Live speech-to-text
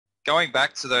Going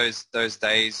back to those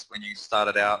days when you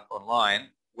started out online,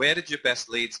 where did your best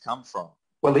leads come from?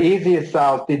 Well, the easiest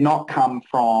sales did not come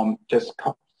from just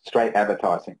straight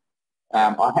advertising.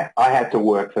 I had to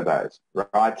work for those,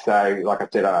 right? So, like I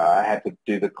said, I had to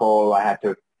do the call. I had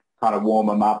to kind of warm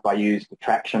them up. I used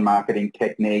attraction marketing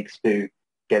techniques to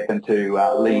get them to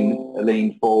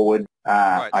lean forward.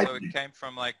 Right, so it came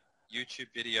from like YouTube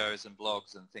videos and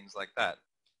blogs and things like that.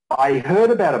 I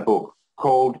heard about a book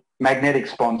called Magnetic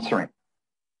Sponsoring,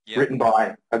 written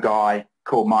by a guy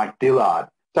called Mike Dillard.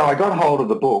 So I got hold of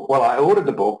the book. Well, I ordered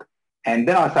the book, and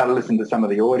then I started listening to some of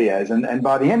the audios. And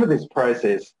by the end of this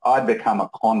process, I'd become a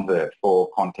convert for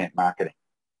content marketing.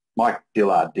 Mike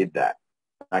Dillard did that,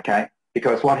 okay?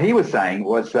 Because what he was saying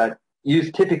was that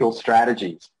use typical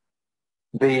strategies,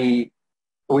 which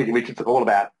is all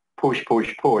about push,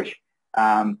 push, push.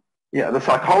 The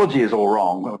psychology is all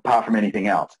wrong, apart from anything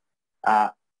else.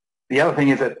 The other thing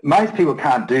is that most people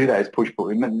can't do those push-pull.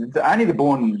 Only the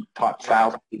born-type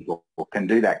salespeople can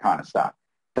do that kind of stuff.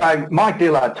 So Mike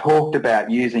Dillard talked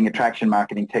about using attraction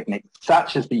marketing techniques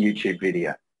such as the YouTube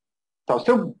video. So I'm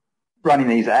still running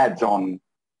these ads on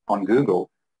Google,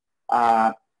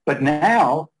 but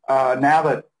now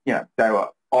that they were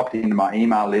opted into my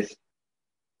email list,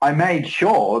 I made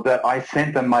sure that I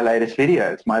sent them my latest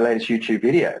videos, my latest YouTube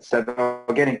videos. So they were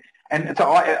getting. And so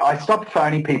I stopped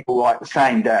phoning people like the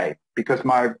same day because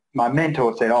my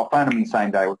mentor said, "Oh, phone them the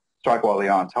same day, strike while the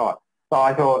iron's hot." So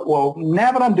I thought, well,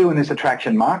 now that I'm doing this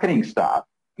attraction marketing stuff,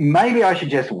 maybe I should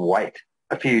just wait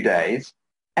a few days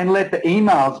and let the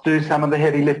emails do some of the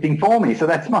heavy lifting for me. So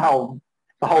that's the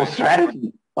whole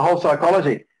strategy, the whole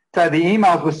psychology. So the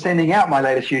emails were sending out my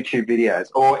latest YouTube videos,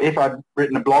 or if I'd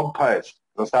written a blog post,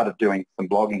 I started doing some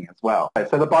blogging as well.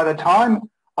 So that by the time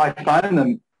I phoned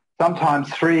them, sometimes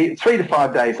 3 to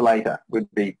 5 days later would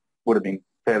have been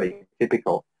fairly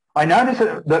typical. I noticed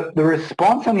that the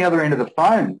response on the other end of the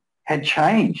phone had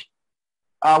changed.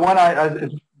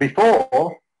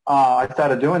 Before I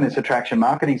started doing this attraction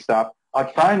marketing stuff,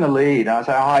 I'd phone the lead and I'd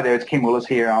say, "Hi there, it's Kim Willis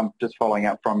here. I'm just following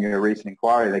up from your recent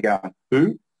inquiry." They're going,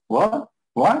 "Who? What?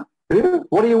 What? Who?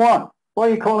 What do you want? Why are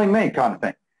you calling me?" kind of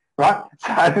thing. Right?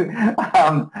 So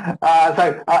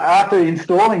after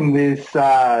installing this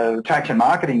attraction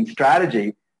marketing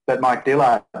strategy that Mike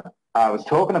Dillard was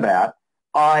talking about,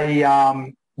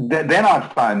 then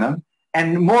I'd phone them,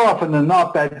 and more often than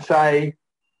not, they'd say,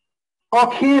 "Oh,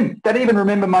 Kim," they'd even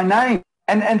remember my name.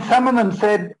 And some of them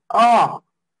said, "Oh,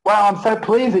 well, I'm so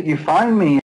pleased that you phoned me.